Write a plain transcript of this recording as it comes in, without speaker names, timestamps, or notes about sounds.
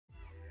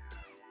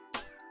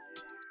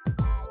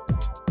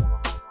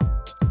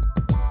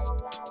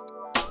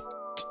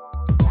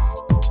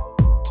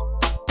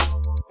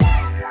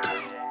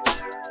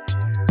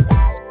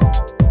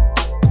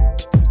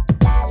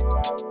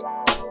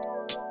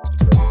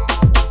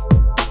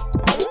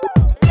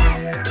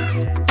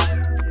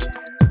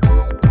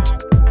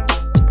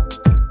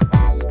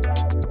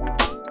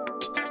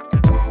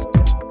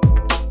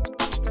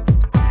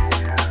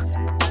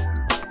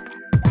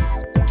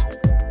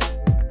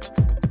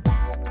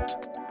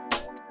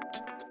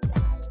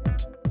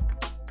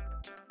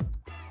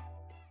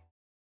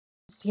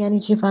The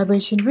energy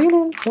vibration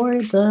reading for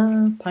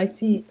the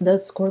Pisces, the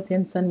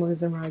Scorpion, Sun, Moon,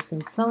 and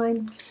Rising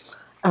sign.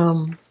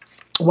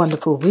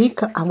 Wonderful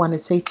week. I want to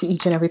say to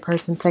each and every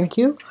person, thank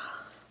you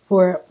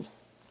for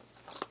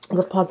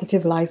the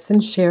positive likes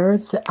and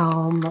shares.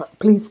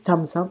 Please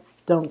thumbs up.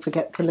 Don't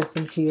forget to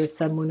listen to your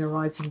Sun, Moon, and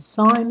Rising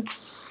sign.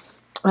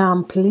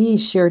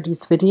 Please share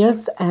these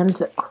videos and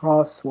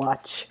cross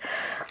watch.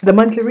 The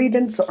monthly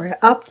readings are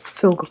up,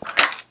 so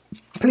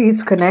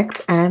please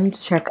connect and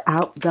check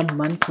out the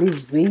monthly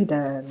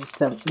readings.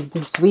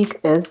 This week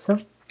is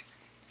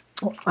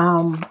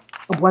a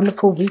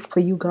wonderful week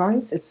for you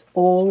guys. It's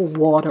all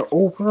water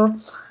over.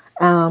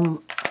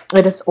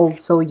 It is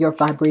also you're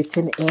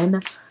vibrating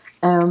in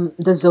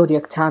the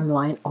zodiac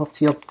timeline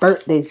of your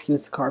birthdays, you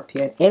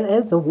Scorpion. It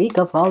is a week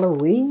of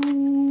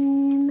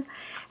Halloween.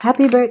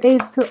 Happy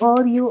birthdays to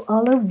all you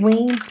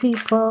Halloween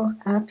people.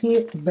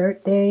 Happy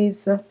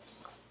birthdays.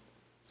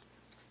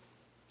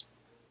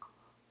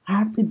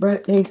 Happy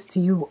birthdays to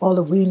you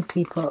Halloween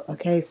people.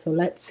 Okay, so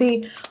let's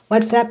see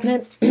what's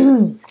happening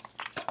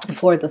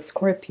for the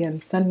Scorpion,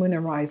 Sun, Moon,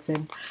 and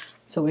Rising.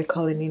 So we're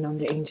calling in on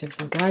the angels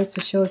and guides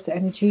to show us the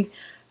energy,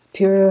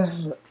 pure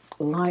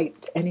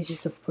light,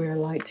 energies of pure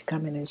light to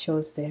come in and show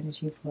us the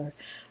energy for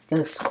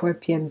the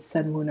Scorpion,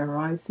 Sun, Moon, and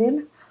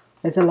Rising.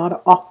 There's a lot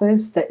of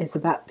offers that is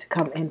about to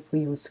come in for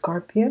you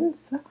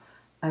Scorpions.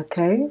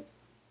 Okay,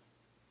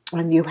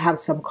 and you have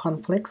some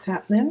conflicts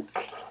happening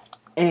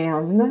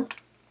and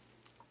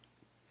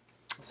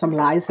some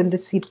lies and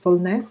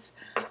deceitfulness.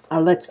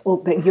 Let's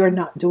hope that you're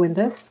not doing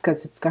this,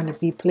 because it's going to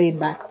be playing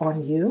back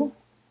on you.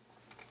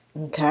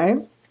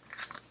 Okay,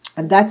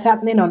 and that's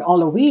happening on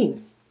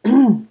Halloween.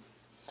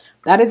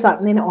 That is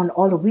happening on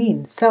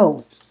Halloween.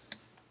 So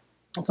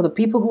for the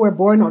people who are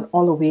born on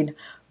Halloween,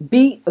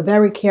 be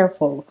very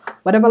careful.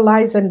 Whatever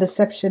lies and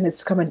deception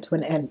is coming to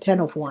an end. 10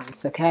 of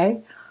Wands.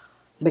 Okay,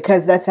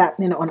 because that's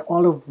happening on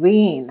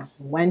Halloween,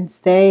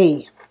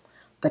 Wednesday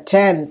the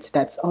 10th.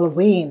 That's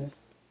Halloween.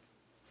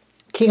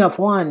 King of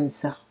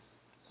Wands.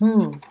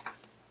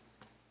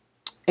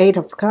 8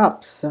 of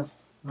Cups.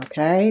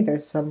 Okay,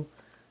 there's some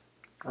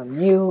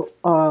new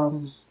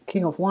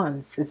King of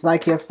Wands. It's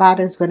like your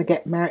father's going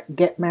to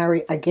get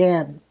married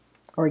again,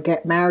 or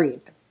get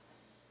married.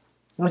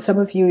 Or some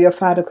of you, your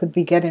father could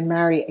be getting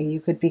married and you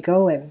could be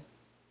going.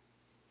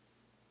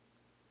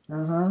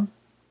 7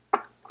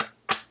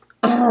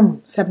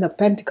 of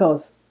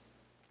Pentacles.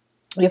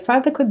 Your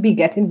father could be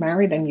getting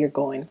married and you're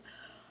going.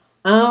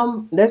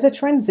 There's a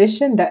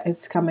transition that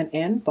is coming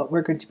in, but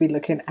we're going to be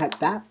looking at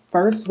that.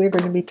 First, we're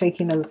going to be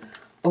taking a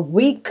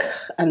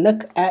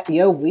look at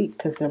your week,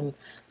 because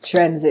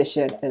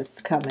transition is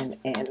coming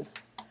in.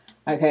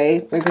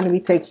 Okay, we're going to be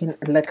taking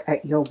a look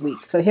at your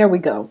week. So here we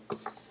go.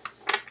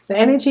 The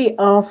energy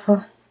of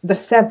the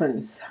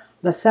sevens.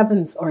 The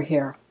sevens are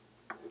here.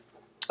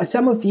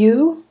 Some of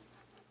you,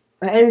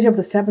 the energy of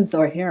the sevens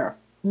are here.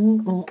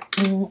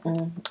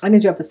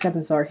 Energy of the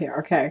sevens are here.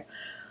 Okay,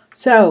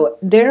 so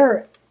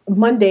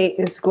Monday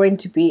is going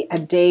to be a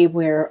day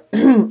where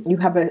you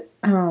have a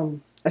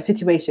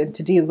situation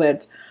to deal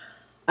with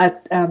a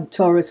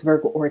Taurus,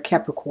 Virgo, or a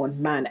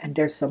Capricorn man, and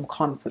there's some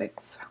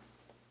conflicts.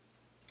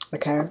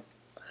 Okay,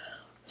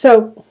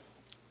 so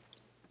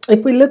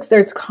if we look,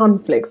 there's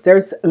conflicts,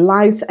 there's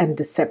lies and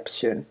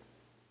deception.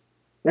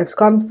 There's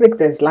conflict,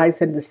 there's lies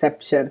and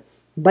deception,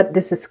 but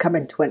this is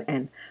coming to an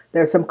end.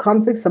 There's some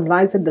conflicts, some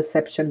lies and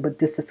deception, but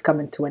this is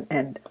coming to an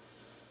end.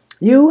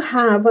 You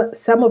have,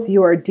 some of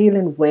you are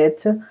dealing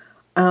with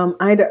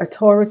either a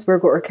Taurus,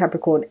 Virgo, or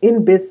Capricorn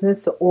in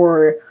business,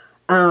 or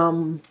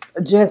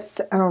just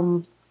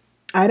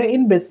either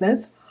in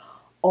business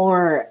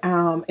or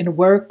in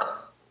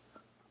work.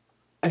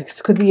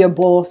 It could be a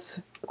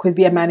boss, could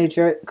be a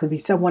manager, it could be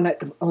someone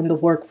on the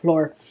work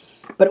floor.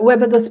 But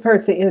whoever this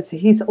person is,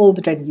 he's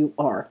older than you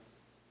are.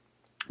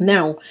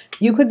 Now,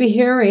 you could be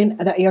hearing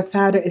that your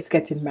father is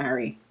getting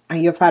married.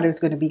 And your father is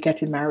going to be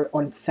getting married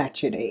on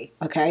Saturday.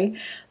 Okay,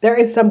 there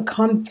is some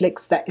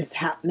conflicts that is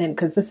happening,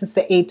 because this is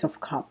the 8 of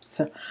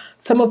Cups.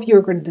 Some of you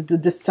are going to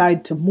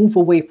decide to move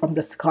away from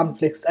this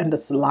conflicts and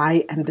this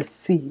lie and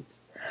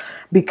deceit,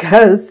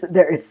 because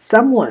there is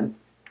someone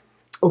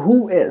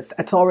who is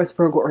a Taurus,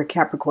 Virgo, or a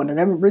Capricorn, and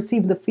I'm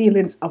receiving the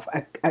feelings of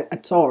a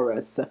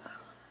Taurus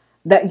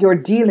that you're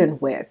dealing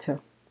with.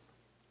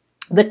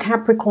 The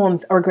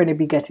Capricorns are going to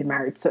be getting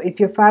married. So if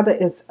your father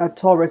is a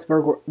Taurus,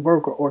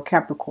 Virgo, or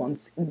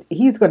Capricorns,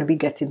 he's going to be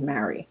getting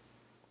married.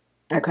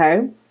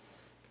 Okay.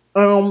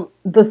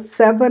 The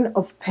 7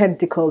 of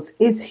Pentacles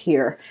is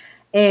here.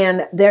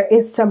 And there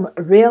is some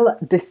real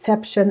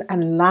deception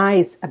and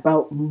lies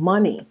about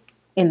money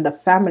in the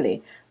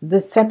family.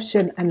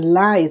 Deception and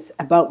lies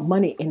about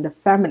money in the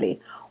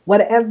family.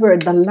 Whatever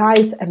the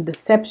lies and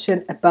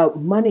deception about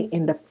money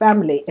in the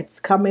family, it's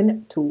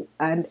coming to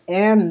an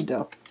end.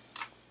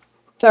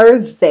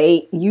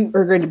 Thursday, you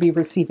are going to be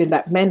receiving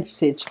that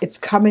message. It's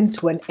coming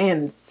to an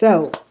end.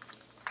 So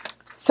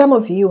some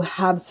of you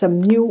have some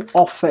new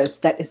offers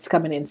that is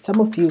coming in. Some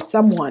of you,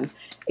 someone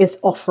is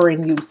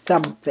offering you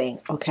something,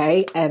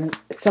 okay? And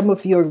some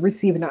of you are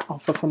receiving an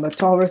offer from a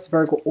Taurus,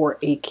 Virgo, or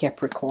a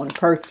Capricorn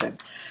person.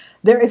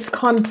 There is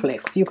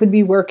conflicts. You could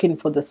be working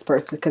for this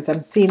person, because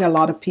I'm seeing a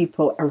lot of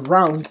people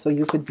around. So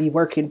you could be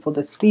working for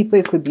this people.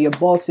 It could be a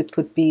boss. It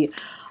could be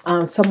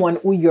someone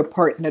who you're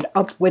partnered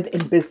up with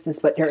in business,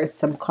 but there is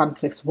some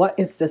conflicts. What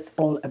is this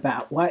all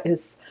about? What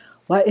is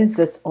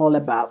this all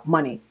about?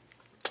 Money.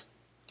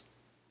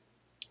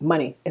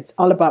 Money. It's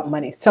all about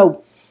money.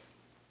 So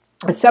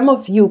some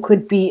of you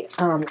could be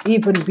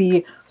even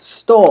be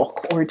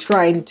stalk or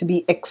trying to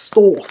be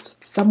extort.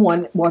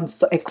 Someone wants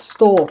to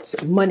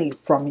extort money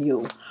from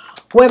you.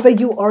 Whoever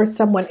you are,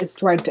 someone is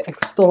trying to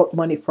extort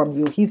money from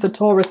you. He's a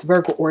Taurus,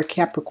 Virgo, or a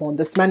Capricorn.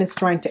 This man is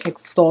trying to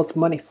extort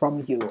money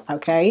from you,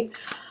 okay?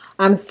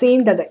 I'm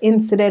seeing that the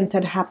incident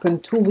had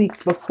happened 2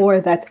 weeks before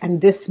that,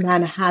 and this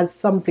man has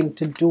something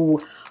to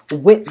do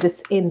with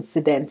this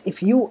incident.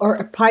 If you are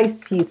a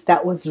Pisces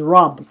that was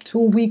robbed 2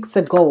 weeks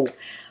ago,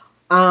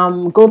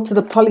 go to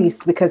the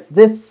police, because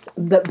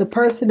the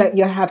person that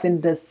you're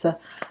having this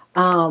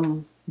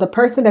the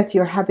person that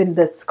you're having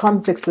this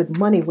conflict with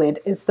money with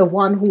is the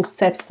one who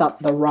sets up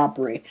the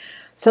robbery.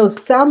 So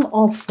some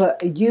of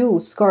you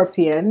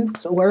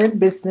Scorpions were in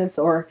business,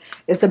 or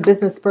is a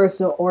business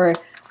person, or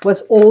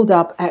was holed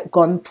up at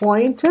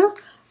gunpoint.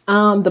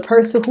 The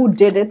person who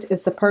did it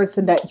is the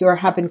person that you're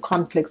having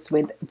conflicts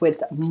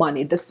with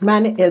money. This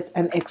man is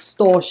an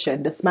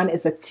extortion. This man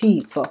is a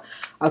thief,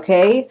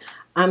 okay?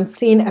 I'm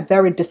seeing a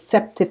very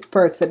deceptive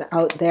person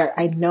out there.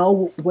 I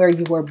know where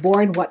you were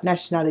born, what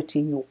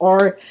nationality you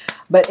are,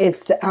 but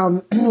it's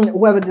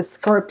whoever the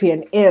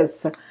Scorpion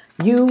is,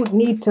 you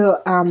need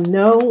to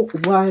know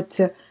what,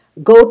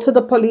 go to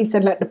the police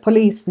and let the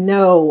police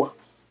know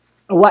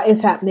what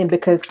is happening,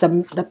 because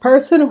the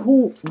person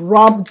who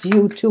robbed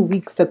you 2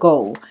 weeks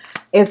ago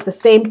is the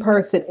same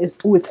person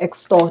who is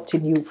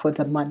extorting you for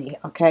the money,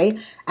 okay?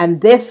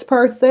 And this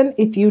person,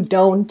 if you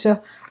don't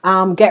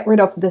get rid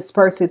of this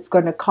person, it's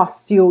going to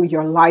cost you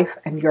your life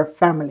and your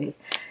family.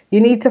 You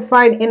need to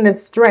find inner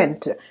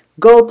strength.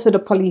 Go to the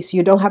police.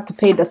 You don't have to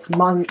pay this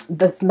man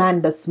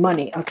this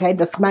money, okay?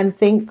 This man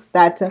thinks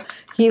that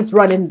he's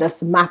running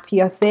this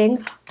mafia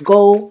thing.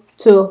 Go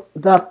to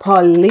the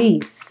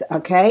police,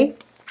 okay?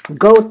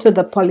 Go to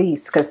the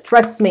police, because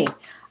trust me,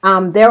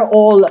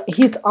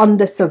 he's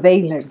under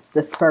surveillance,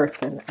 this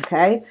person,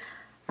 okay?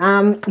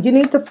 You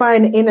need to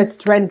find inner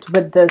strength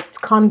with this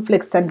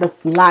conflicts and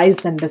this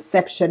lies and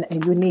deception,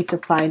 and you need to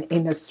find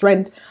inner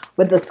strength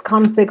with this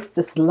conflicts,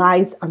 this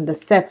lies and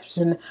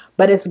deception,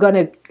 but it's going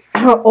to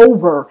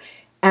over.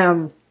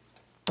 And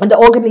the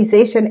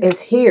organization is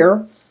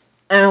here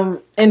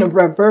in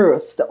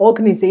reverse. The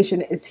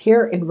organization is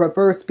here in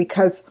reverse,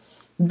 because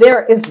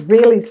there is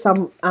really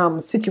some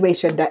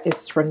situation that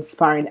is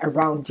transpiring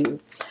around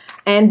you,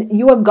 and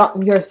you have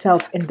gotten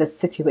yourself in this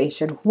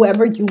situation.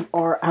 Whoever you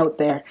are out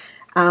there,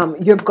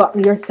 you've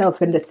gotten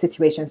yourself in this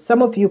situation.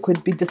 Some of you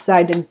could be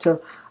deciding to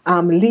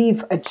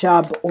leave a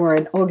job or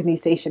an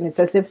organization. It's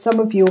as if some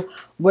of you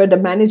were the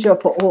manager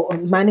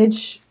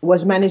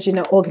was managing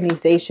an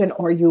organization,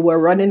 or you were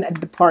running a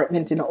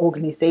department in an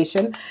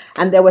organization,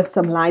 and there was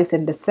some lies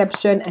and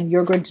deception, and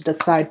you're going to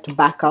decide to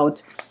back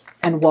out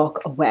and walk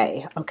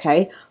away,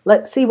 okay?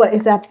 Let's see what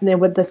is happening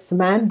with this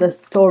man,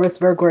 this Taurus,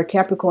 Virgo, or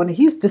Capricorn.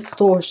 He's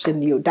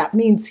distorting you. That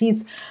means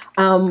he's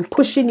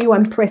pushing you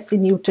and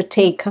pressing you to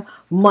take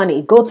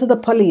money. Go to the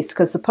police,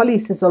 because the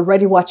police is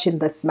already watching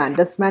this man.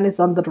 This man is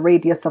under the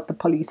radius of the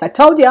police. I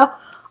told you.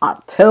 I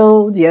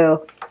told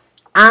you.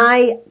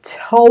 I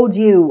told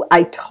you.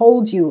 I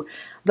told you.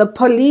 The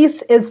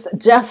police is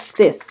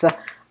justice.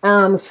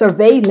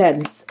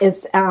 Surveillance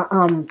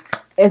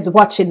is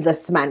watching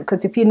this man,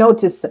 because if you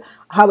notice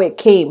how it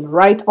came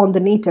right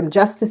underneath him,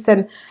 justice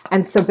and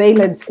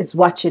surveillance is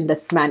watching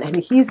this man, and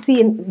he's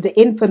seeing the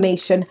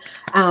information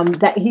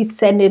that he's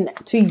sending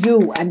to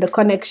you and the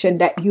connection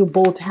that you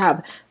both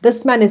have.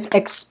 This man is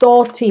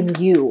extorting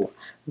you.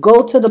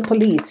 Go to the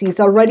police. He's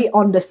already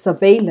on the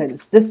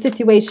surveillance. This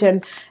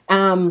situation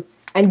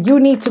and you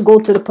need to go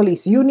to the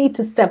police. You need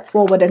to step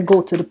forward and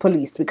go to the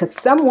police, because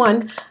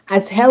someone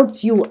has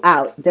helped you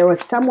out. There was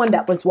someone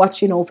that was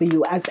watching over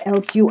you, has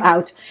helped you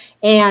out.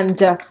 And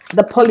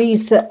the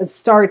police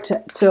start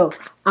to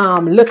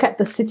look at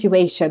the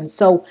situation.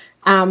 So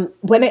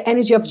when the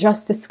energy of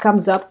justice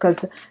comes up,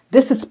 because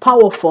this is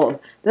powerful.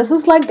 This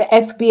is like the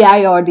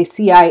FBI or the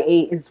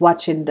CIA is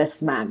watching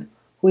this man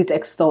who is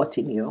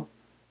extorting you.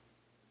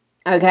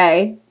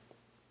 Okay?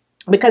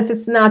 Because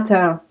it's not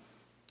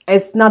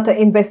an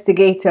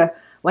investigator.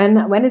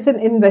 When it's an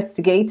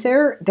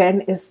investigator,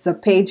 then it's the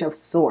Page of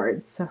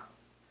Swords.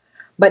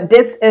 But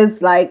this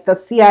is like the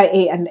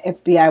CIA and the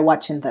FBI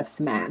watching this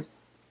man.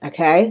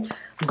 Okay?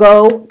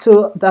 Go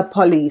to the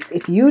police.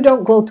 If you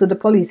don't go to the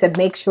police and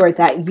make sure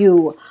that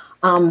you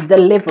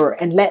deliver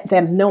and let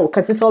them know,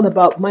 because it's all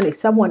about money.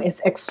 Someone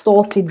is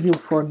extorting you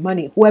for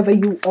money, whoever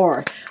you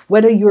are,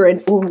 whether you're a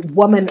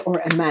woman or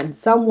a man.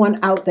 Someone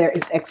out there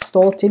is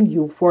extorting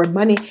you for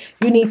money.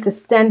 You need to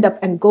stand up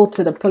and go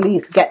to the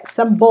police. Get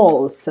some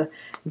balls, or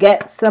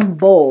get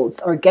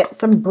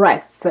some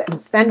breasts,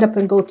 and stand up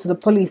and go to the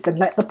police and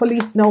let the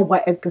police know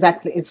what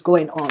exactly is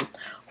going on.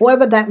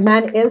 Whoever that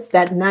man is,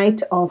 that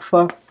night of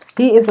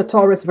he is a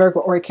Taurus,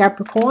 Virgo, or a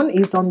Capricorn.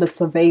 He's on the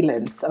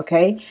surveillance,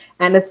 okay?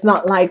 And it's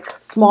not like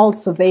small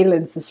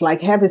surveillance. It's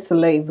like heavy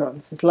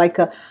surveillance. It's like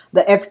the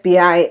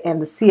FBI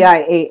and the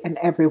CIA and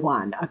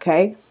everyone,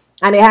 okay?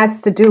 And it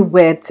has to do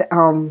with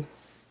the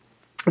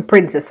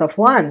Princess of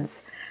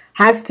Wands.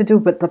 Has to do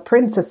with the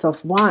Princess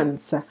of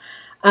Wands.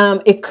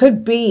 It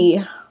could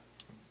be,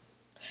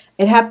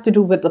 it have to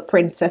do with the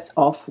Princess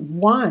of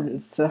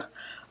Wands.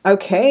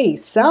 Okay,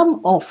 some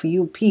of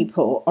you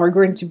people are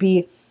going to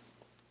be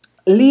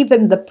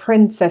leaving the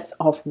Princess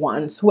of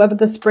Wands. Whoever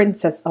this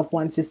Princess of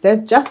Wands is,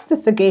 there's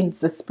justice against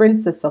this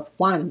Princess of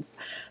Wands.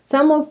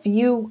 Some of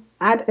you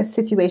had a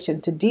situation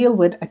to deal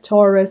with a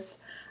Taurus,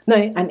 no,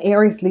 an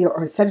Aries, Leo,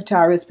 or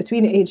Sagittarius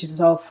between the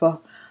ages of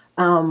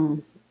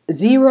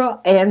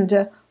 0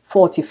 and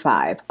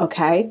 45,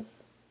 okay?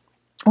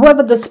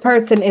 Whoever this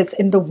person is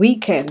in the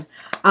weekend,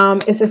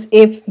 it's as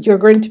if you're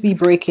going to be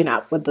breaking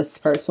up with this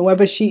person.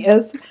 Whoever she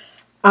is,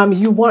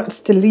 you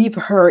wants to leave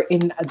her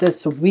in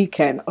this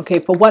weekend, okay?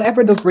 For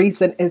whatever the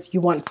reason is,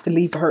 you wants to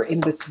leave her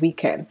in this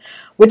weekend,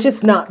 which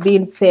is not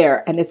being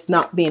fair, and it's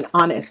not being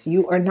honest.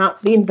 You are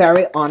not being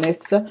very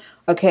honest,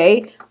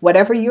 okay?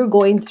 Whatever you're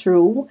going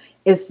through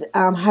is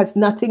has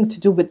nothing to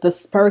do with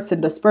this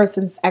person. This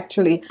person is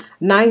actually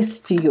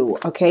nice to you,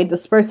 okay?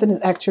 This person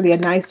is actually a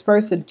nice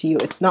person to you.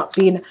 It's not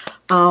being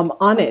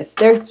honest.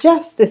 There's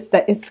justice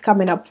that is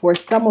coming up for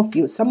some of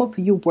you. Some of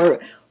you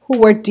who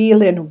were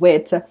dealing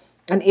with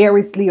an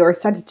Aries, Leo, or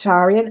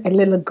Sagittarian, a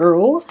little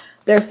girl.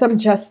 There's some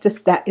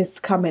justice that is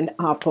coming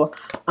up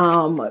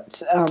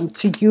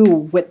to you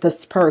with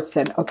this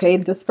person, okay?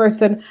 This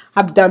person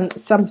have done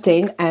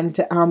something, and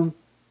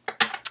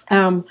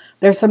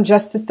there's some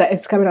justice that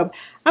is coming up.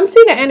 I'm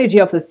seeing the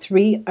energy of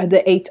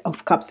the Eight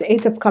of Cups. The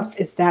Eight of Cups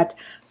is that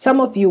some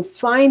of you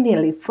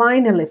finally,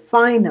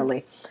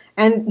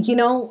 and you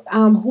know,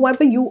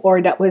 whoever you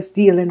are that was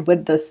dealing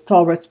with this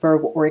Taurus,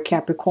 Virgo, or a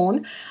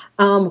Capricorn,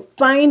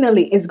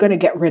 finally is going to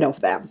get rid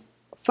of them.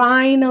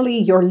 Finally,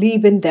 you're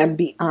leaving them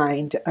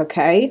behind,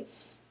 okay?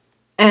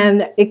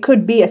 And it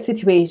could be a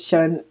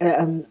situation,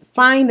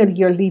 finally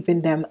you're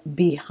leaving them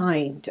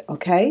behind,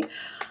 okay?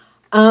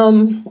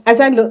 As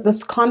I look,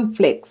 there's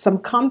conflict. Some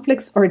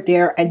conflicts are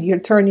there, and you're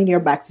turning your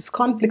backs. There's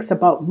conflicts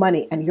about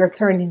money, and you're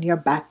turning your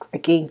back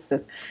against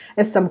this.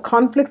 There's some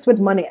conflicts with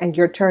money, and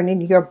you're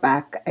turning your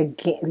back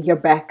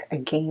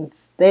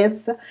against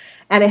this.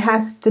 And it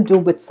has to do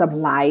with some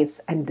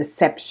lies and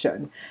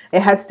deception.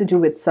 It has to do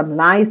with some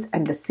lies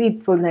and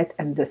deceitfulness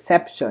and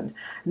deception.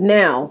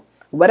 Now,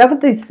 whatever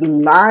these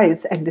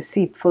lies and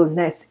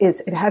deceitfulness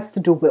is, it has to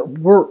do with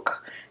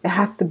work. It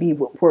has to be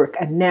with work.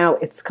 And now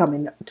it's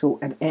coming to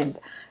an end.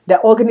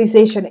 The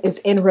organization is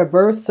in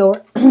reverse. So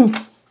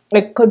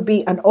it could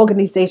be an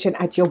organization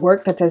at your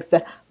work that is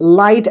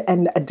lied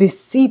and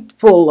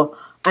deceitful.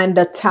 And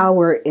the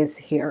Tower is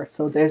here.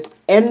 So there's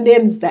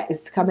endings that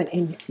is coming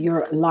in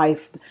your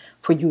life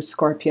for you,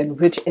 Scorpion,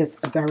 which is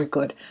very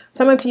good.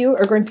 Some of you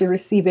are going to be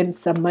receiving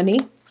some money.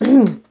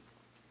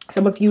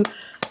 Some of you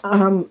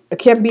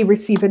can be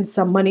receiving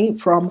some money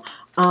from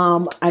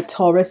a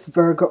Taurus,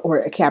 Virgo, or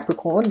a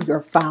Capricorn,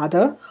 your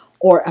father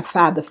or a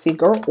father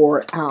figure,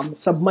 or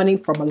some money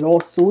from a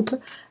lawsuit,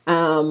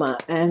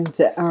 and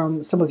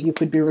some of you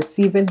could be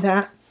receiving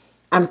that.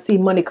 I'm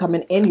seeing money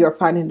coming in. You're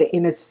finding the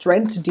inner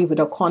strength to deal with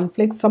a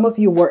conflict. Some of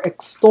you were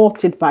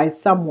extorted by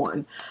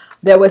someone.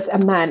 There was a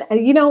man,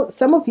 and you know,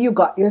 some of you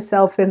got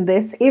yourself in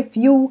this. If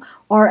you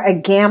are a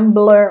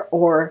gambler,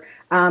 or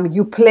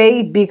you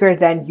play bigger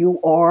than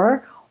you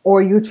are,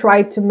 or you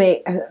try to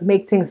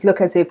make things look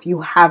as if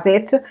you have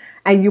it,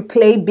 and you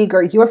play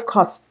bigger, you have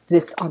cost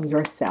this on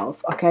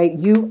yourself, okay?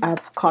 You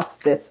have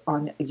cost this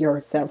on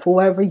yourself.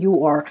 Whoever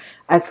you are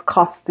has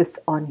cost this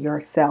on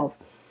yourself.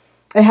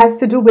 It has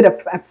to do with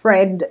a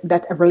friend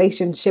that a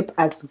relationship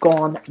has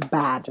gone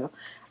bad.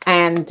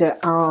 And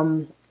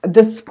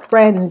this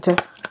friend,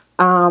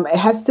 it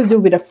has to do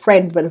with a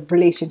friend, but a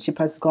relationship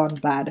has gone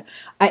bad.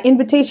 An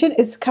invitation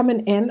is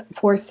coming in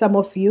for some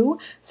of you.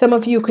 Some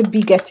of you could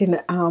be getting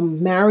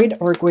married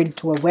or going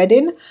to a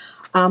wedding.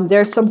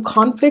 There's some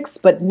conflicts,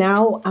 but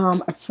now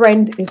a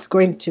friend is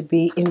going to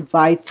be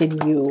inviting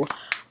you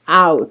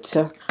out.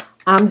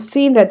 I'm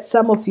seeing that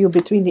some of you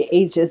between the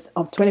ages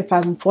of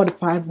 25 and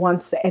 45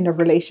 wants to end a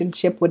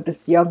relationship with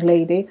this young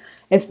lady.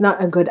 It's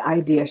not a good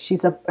idea.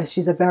 She's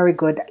a very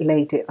good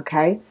lady,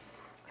 okay?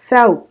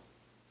 So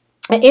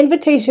an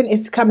invitation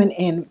is coming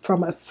in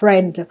from a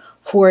friend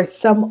for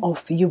some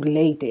of you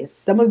ladies.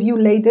 Some of you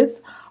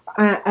ladies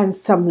and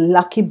some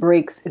lucky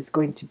breaks is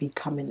going to be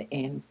coming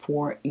in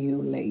for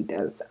you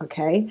ladies.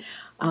 Okay,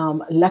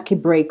 lucky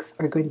breaks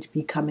are going to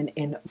be coming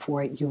in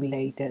for you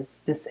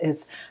ladies. This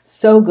is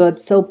so good,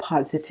 so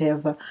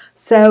positive.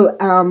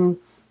 So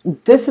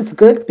this is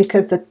good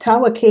because the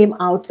Tower came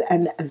out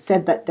and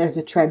said that there's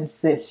a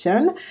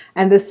transition,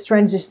 and this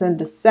transition,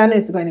 the sun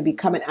is going to be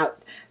coming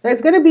out.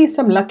 There's going to be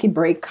some lucky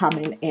break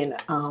coming in,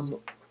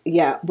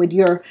 yeah, with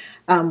your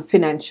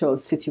financial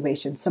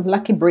situation. Some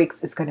lucky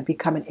breaks is going to be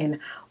coming in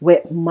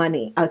with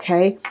money.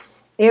 Okay,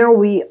 here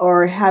we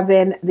are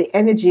having the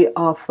energy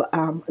of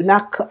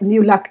luck.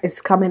 New luck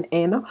is coming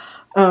in.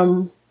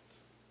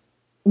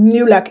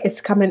 New luck is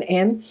coming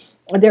in.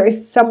 There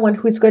is someone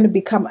who is going to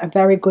become a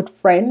very good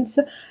friend,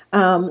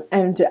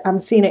 and I'm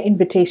seeing an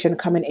invitation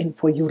coming in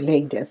for you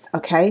ladies.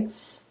 Okay,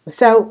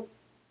 so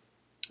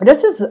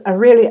this is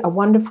really a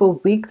wonderful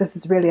week. This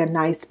is really a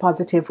nice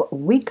positive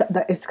week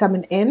that is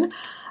coming in.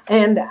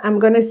 And I'm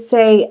going to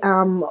say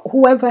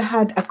whoever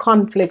had a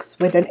conflict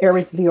with an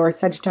Aries, Leo, or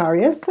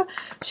Sagittarius,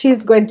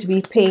 she's going to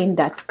be paying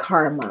that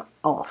karma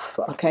off,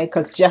 okay?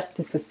 Because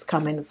justice is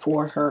coming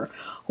for her.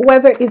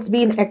 Whoever is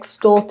being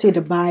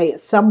extorted by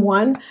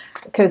someone,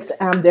 because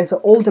there's an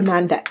older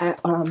man that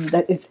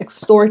that is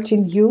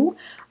extorting you.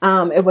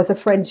 It was a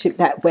friendship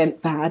that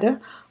went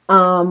bad.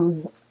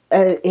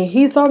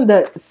 He's on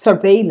the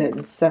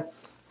surveillance.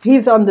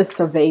 He's on the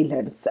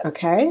surveillance,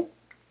 okay?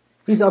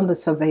 He's on the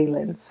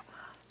surveillance.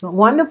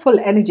 Wonderful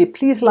energy.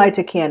 Please light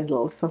a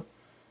candle. So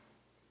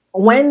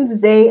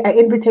Wednesday, an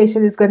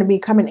invitation is going to be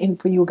coming in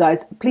for you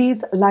guys.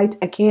 Please light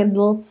a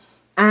candle.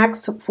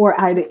 Ask for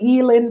either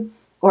healing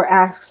or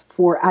ask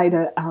for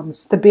either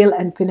stable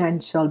and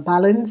financial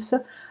balance.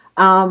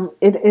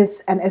 It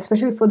is, and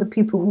especially for the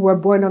people who were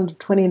born on the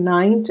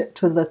 29th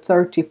to the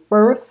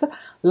 31st,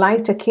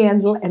 light a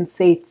candle and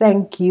say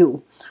thank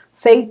you.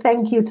 Say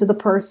thank you to the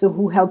person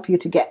who helped you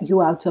to get you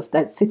out of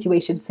that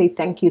situation. Say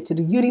thank you to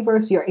the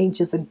universe, your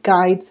angels and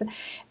guides.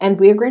 And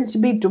we're going to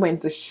be doing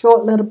the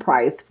short little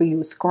prize for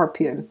you,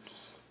 Scorpion.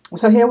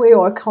 So here we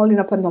are calling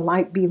upon the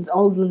light beams,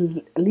 all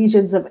the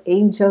legions of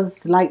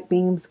angels, light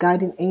beams,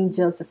 guiding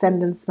angels,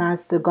 ascendants,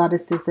 master,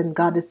 goddesses, and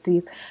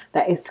goddesses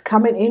that is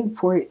coming in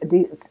for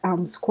the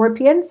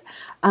Scorpions.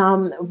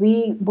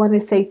 We want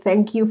to say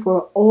thank you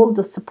for all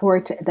the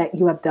support that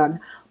you have done.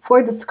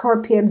 For the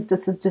Scorpions,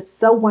 this is just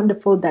so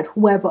wonderful that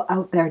whoever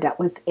out there that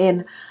was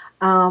in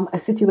a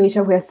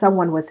situation where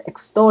someone was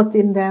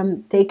extorting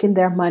them, taking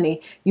their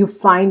money, you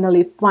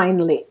finally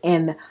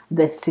end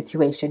this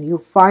situation. You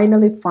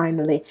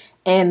finally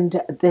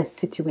end this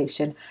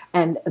situation,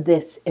 and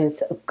this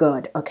is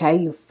good. Okay,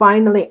 you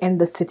finally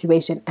end the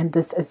situation, and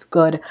this is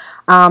good.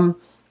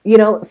 You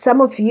know,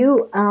 some of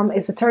you,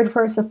 it's the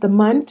 31st of the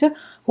month.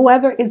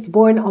 Whoever is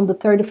born on the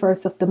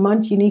 31st of the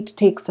month, you need to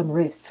take some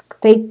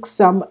risk. Take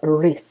some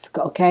risk,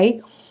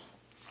 okay?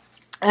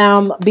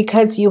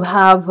 Because you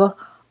have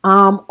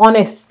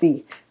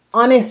honesty.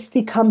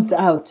 Honesty comes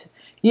out.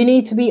 You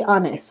need to be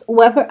honest.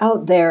 Whoever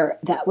out there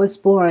that was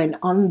born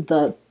on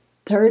the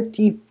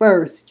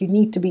 31st, you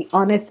need to be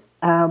honest.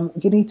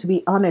 You need to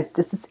be honest.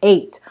 This is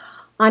 8.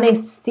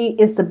 Honesty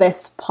is the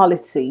best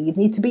policy. You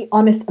need to be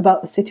honest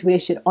about the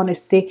situation.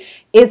 Honesty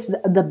is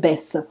the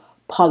best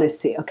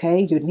policy,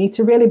 okay? You need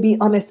to really be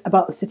honest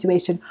about the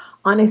situation.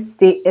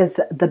 Honesty is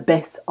the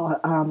best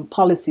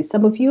policy.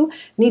 Some of you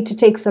need to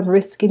take some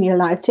risk in your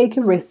life. Take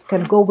a risk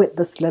and go with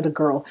this little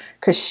girl,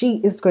 because she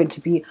is going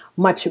to be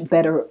much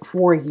better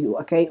for you,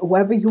 okay?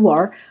 Whoever you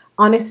are,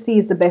 honesty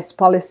is the best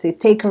policy.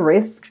 Take a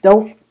risk.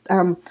 Don't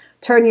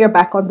turn your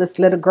back on this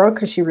little girl,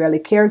 because she really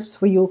cares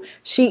for you.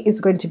 She is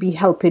going to be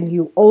helping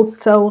you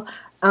also.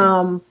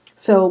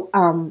 So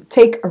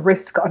take a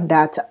risk on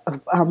that.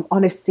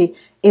 Honesty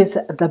is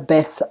the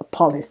best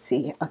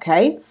policy,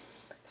 okay?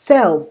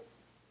 So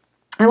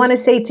I want to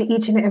say to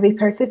each and every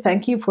person,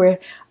 thank you for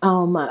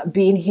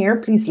being here.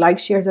 Please like,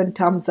 shares, and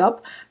thumbs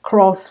up.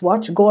 Cross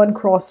watch. Go and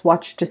cross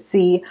watch to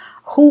see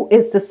who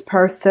is this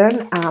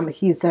person.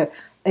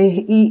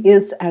 He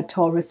is a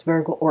Taurus,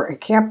 Virgo, or a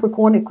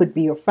Capricorn. It could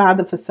be your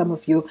father for some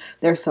of you.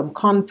 There's some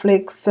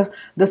conflicts.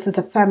 This is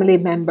a family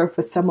member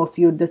for some of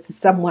you. This is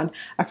someone,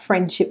 a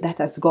friendship that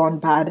has gone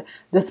bad.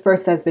 This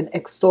person has been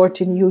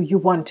extorting you. You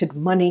wanted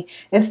money.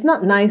 It's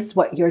not nice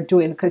what you're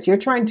doing, because you're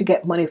trying to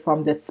get money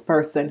from this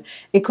person.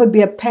 It could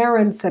be a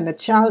parents and a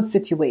child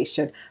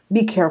situation.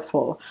 Be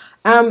careful.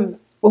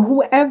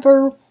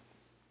 Whoever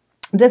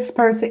this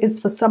person is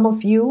for some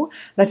of you,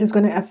 that is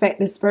going to affect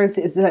this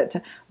person, is that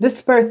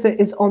this person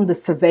is on the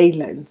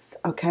surveillance,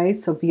 okay?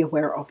 So be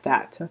aware of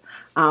that.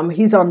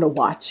 He's on the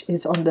watch.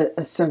 He's on the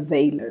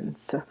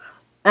surveillance.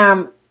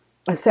 Cross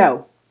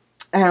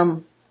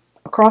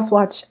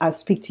watch. I'll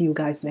speak to you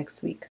guys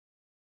next week.